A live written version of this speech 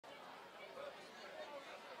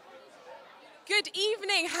Good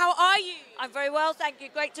evening. How are you? I'm very well, thank you.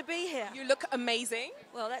 Great to be here. You look amazing.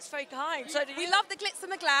 Well, that's very kind. So do you. We love the glitz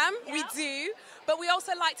and the glam. Yeah. We do. But we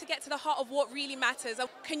also like to get to the heart of what really matters.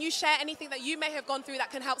 Can you share anything that you may have gone through that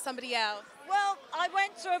can help somebody else? Well, I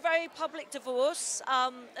went through a very public divorce,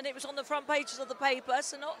 and it was on the front pages of the paper,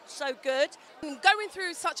 so not so good. Going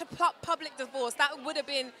through such a public divorce, that would have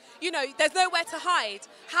been, there's nowhere to hide.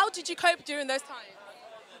 How did you cope during those times?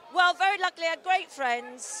 Well, very luckily, I had great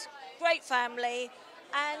friends, great family,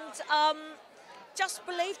 and just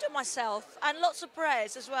believed in myself, and lots of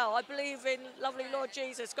prayers as well. I believe in lovely Lord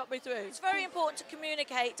Jesus, got me through. It's very important to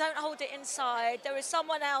communicate. Don't hold it inside. There is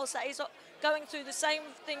someone else that is going through the same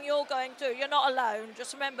thing you're going through. You're not alone.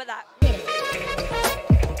 Just remember that.